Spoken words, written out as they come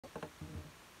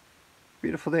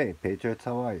Beautiful day, Patriots.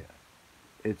 How are you?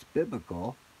 It's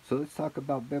biblical, so let's talk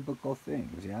about biblical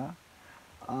things, yeah?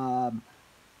 Um,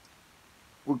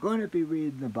 we're going to be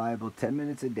reading the Bible 10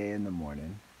 minutes a day in the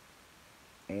morning,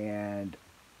 and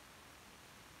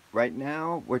right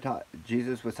now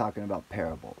Jesus was talking about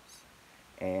parables.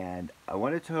 And I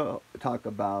wanted to talk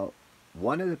about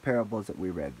one of the parables that we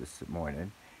read this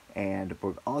morning, and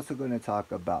we're also going to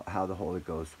talk about how the Holy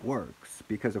Ghost works.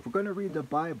 Because if we're going to read the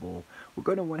Bible, we're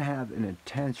going to want to have an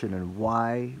intention on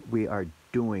why we are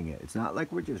doing it. It's not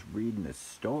like we're just reading a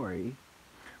story.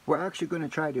 We're actually going to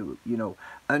try to,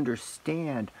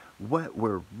 understand what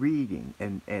we're reading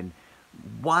and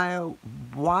why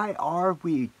why are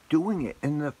we doing it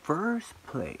in the first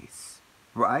place?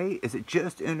 Right? Is it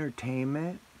just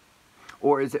entertainment?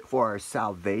 Or is it for our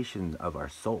salvation of our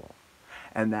soul?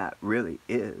 And that really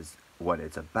is what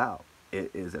it's about.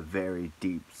 It is a very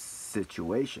deep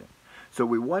situation. So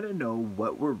we want to know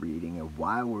what we're reading and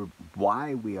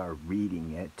why we are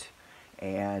reading it.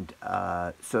 And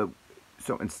so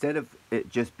instead of it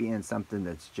just being something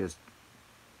that's just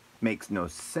makes no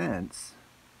sense,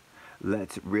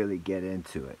 let's really get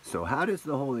into it. So how does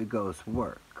the Holy Ghost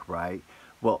work, right?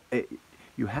 Well,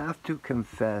 you have to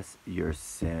confess your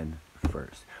sin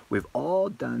first. We've all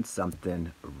done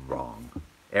something wrong,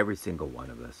 every single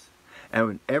one of us.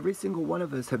 And every single one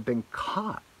of us have been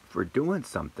caught for doing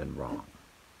something wrong.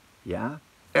 Yeah?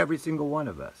 Every single one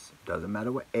of us. Doesn't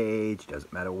matter what age,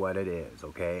 doesn't matter what it is,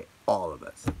 okay? All of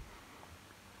us.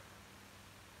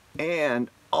 And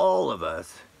all of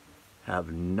us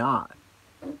have not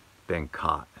been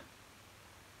caught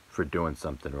for doing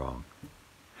something wrong.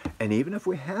 And even if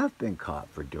we have been caught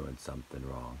for doing something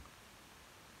wrong,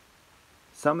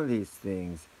 some of these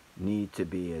things need to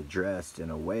be addressed in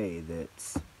a way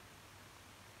that's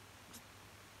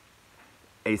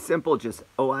a simple just,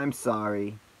 oh, I'm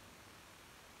sorry,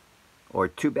 or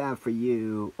too bad for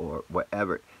you, or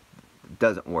whatever,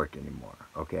 doesn't work anymore,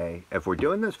 okay? If we're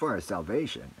doing this for our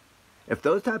salvation, if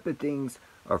those type of things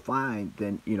are fine,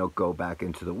 then, go back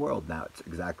into the world. Now, it's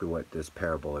exactly what this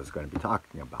parable is going to be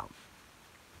talking about.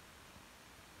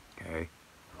 Okay?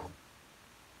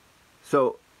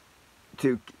 So,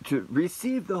 to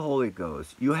receive the Holy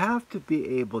Ghost, you have to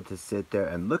be able to sit there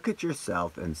and look at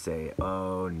yourself and say,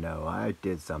 oh no, I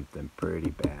did something pretty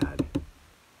bad.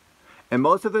 And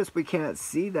most of us, we can't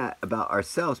see that about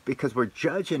ourselves because we're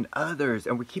judging others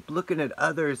and we keep looking at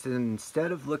others, and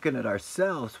instead of looking at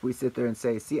ourselves, we sit there and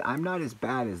say, see, I'm not as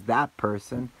bad as that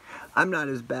person. I'm not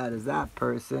as bad as that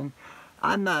person.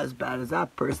 I'm not as bad as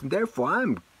that person. Therefore,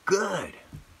 I'm good.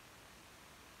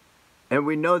 And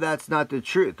we know that's not the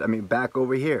truth. I mean, back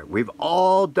over here, we've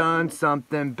all done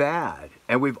something bad.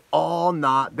 And we've all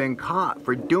not been caught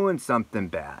for doing something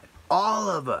bad. All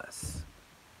of us.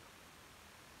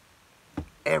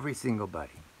 Every single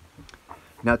buddy.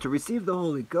 Now, to receive the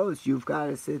Holy Ghost, you've got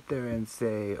to sit there and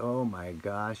say, oh my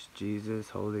gosh, Jesus,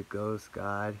 Holy Ghost,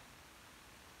 God,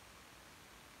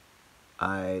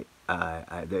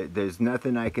 there's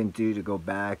nothing I can do to go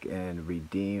back and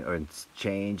redeem or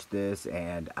change this,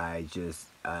 and I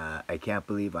can't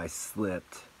believe I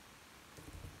slipped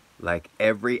like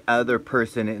every other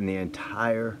person in the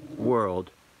entire world.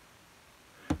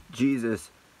 Jesus,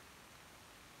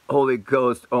 Holy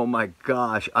Ghost, oh my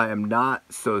gosh, I am not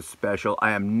so special.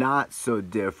 I am not so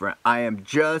different. I am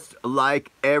just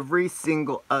like every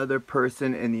single other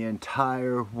person in the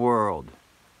entire world.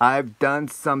 I've done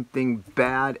something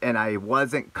bad and I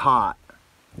wasn't caught.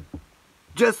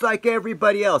 Just like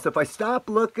everybody else. If I stop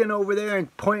looking over there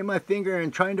and pointing my finger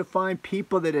and trying to find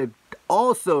people that have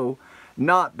also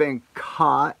not been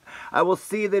caught, I will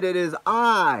see that it is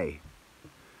I,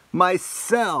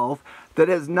 myself, that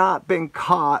has not been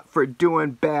caught for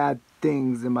doing bad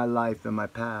things in my life in my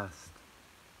past.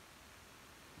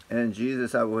 And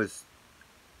Jesus, I was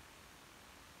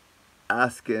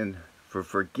asking for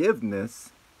forgiveness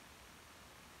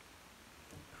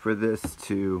for this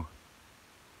to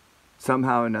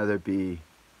somehow or another be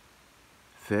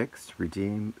fixed,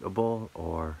 redeemable,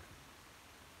 or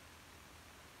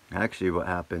actually what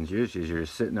happens usually is you're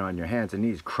sitting there on your hands and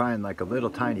knees crying like a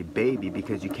little tiny baby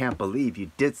because you can't believe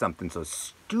you did something so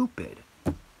stupid.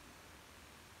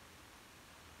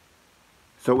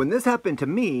 So when this happened to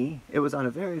me, it was on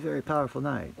a very, very powerful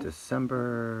night,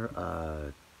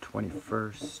 December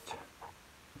 21st,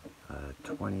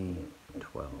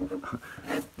 2012,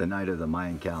 the night of the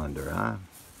Mayan calendar, huh?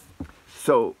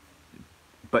 So,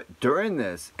 but during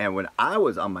this, and when I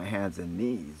was on my hands and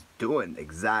knees doing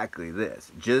exactly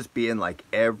this, just being like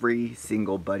every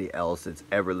single buddy else that's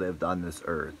ever lived on this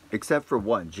earth, except for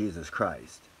one, Jesus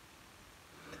Christ.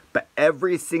 But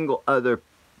every single other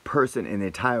person in the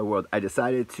entire world. I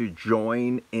decided to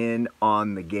join in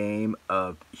on the game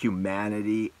of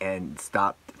humanity and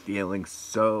stop feeling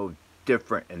so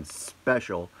different and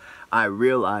special. I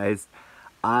realized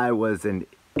I was an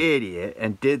idiot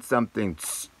and did something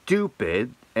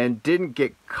stupid and didn't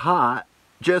get caught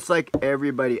just like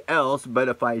everybody else. But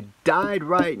if I died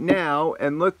right now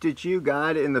and looked at you,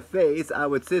 God, in the face, I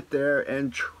would sit there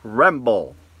and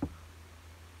tremble.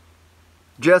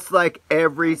 Just like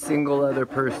every single other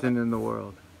person in the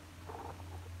world.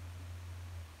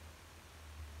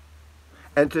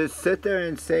 And to sit there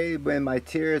and say in my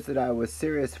tears that I was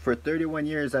serious, for 31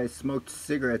 years I smoked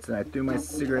cigarettes and I threw my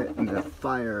cigarette in the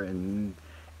fire, and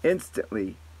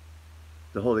instantly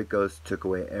the Holy Ghost took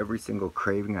away every single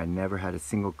craving. I never had a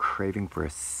single craving for a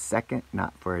second,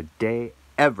 not for a day,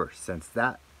 ever since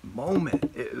that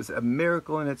moment. It was a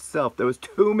miracle in itself. There was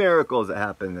 2 miracles that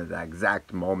happened at that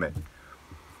exact moment.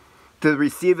 To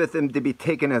receiveth him to be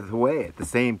taken away at the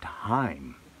same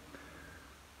time.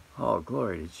 Oh,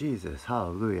 glory to Jesus.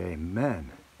 Hallelujah. Amen.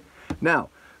 Now,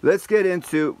 let's get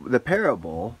into the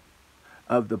parable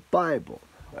of the Bible.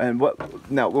 And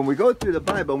now, when we go through the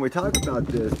Bible and we talk about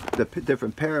this, the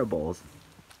different parables,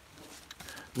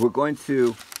 we're going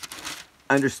to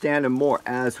understand them more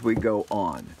as we go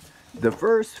on. The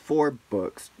first 4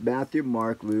 books, Matthew,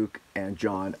 Mark, Luke, and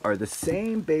John, are the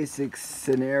same basic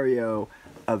scenario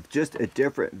of just a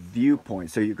different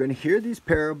viewpoint. So you're going to hear these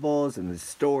parables and the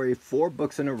story 4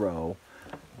 books in a row,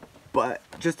 but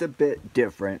just a bit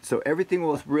different. So everything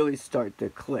will really start to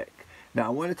click. Now I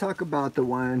want to talk about the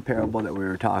one parable that we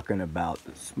were talking about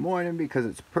this morning, because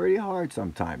it's pretty hard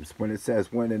sometimes when it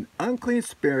says, when an unclean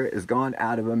spirit is gone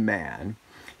out of a man,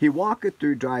 he walketh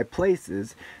through dry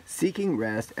places, seeking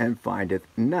rest, and findeth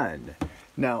none.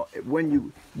 Now, when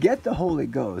you get the Holy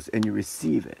Ghost and you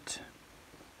receive it,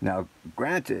 now,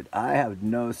 granted, I have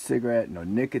no cigarette, no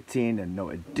nicotine, and no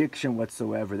addiction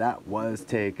whatsoever. That was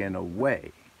taken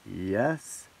away.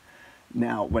 Yes?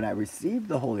 Now, when I received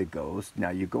the Holy Ghost,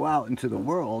 now you go out into the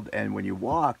world, and when you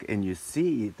walk and you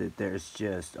see that there's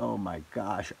just, oh my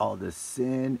gosh, all this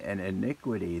sin and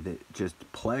iniquity that just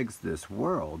plagues this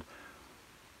world,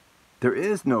 there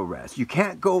is no rest. You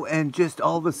can't go and just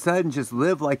all of a sudden just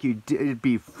live like you did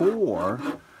before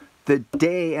the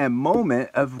day and moment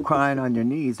of crying on your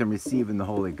knees and receiving the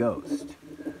Holy Ghost.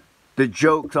 The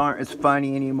jokes aren't as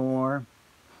funny anymore.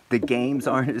 The games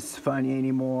aren't as funny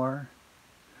anymore.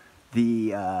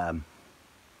 The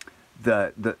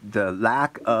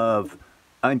lack of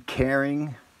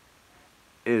uncaring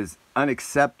is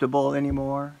unacceptable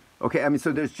anymore. Okay, I mean,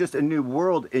 so there's just a new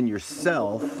world in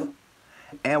yourself,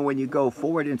 and when you go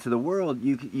forward into the world,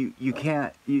 you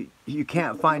can't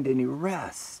find any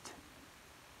rest.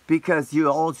 Because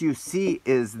all you see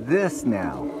is this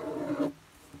now,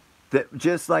 that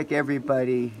just like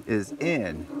everybody is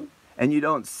in, and you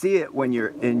don't see it when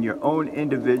you're in your own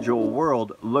individual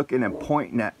world looking and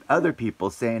pointing at other people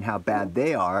saying how bad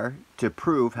they are to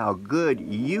prove how good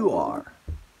you are.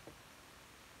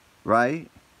 Right?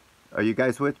 Are you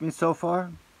guys with me so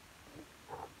far?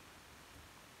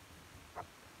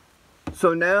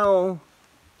 So now,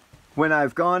 when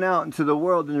I've gone out into the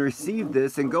world and received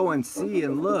this and go and see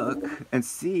and look and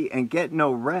see and get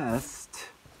no rest,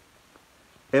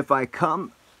 if I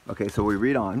come, okay, so we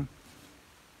read on.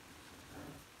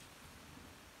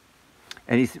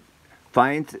 And he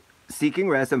finds, seeking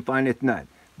rest, and findeth none.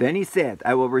 Then he saith,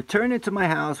 I will return into my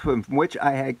house from which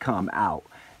I had come out.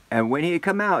 And when he had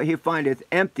come out, he findeth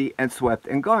empty and swept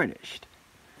and garnished.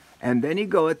 And then he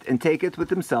goeth and taketh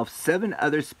with himself 7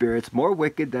 other spirits more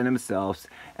wicked than himself,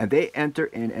 and they enter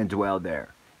in and dwell there.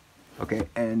 Okay,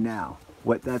 and now,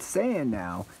 what that's saying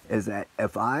now is that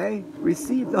if I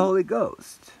receive the Holy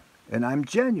Ghost, and I'm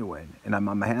genuine, and I'm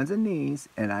on my hands and knees,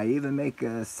 and I even make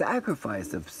a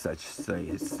sacrifice of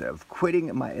of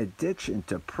quitting my addiction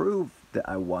to prove that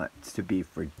I want to be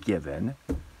forgiven,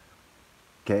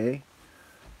 okay,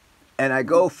 and I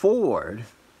go forward.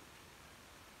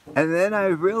 And then I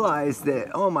realized that,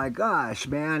 oh my gosh,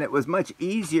 man, it was much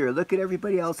easier. Look at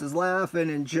everybody else is laughing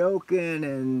and joking,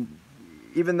 and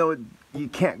even though you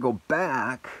can't go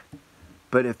back,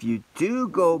 but if you do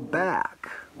go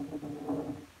back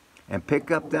and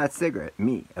pick up that cigarette,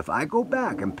 if I go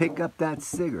back and pick up that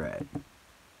cigarette,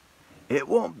 it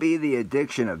won't be the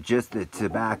addiction of just the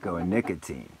tobacco and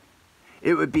nicotine.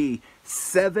 It would be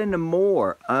 7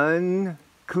 more unclean,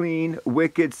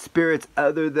 wicked spirits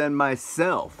other than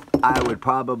myself. I would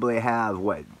probably have,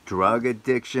 drug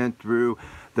addiction through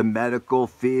the medical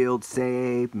field,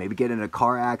 say, maybe get in a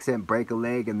car accident, break a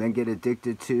leg, and then get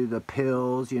addicted to the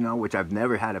pills, which I've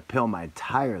never had a pill my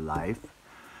entire life.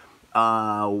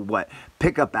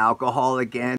 Pick up alcohol again.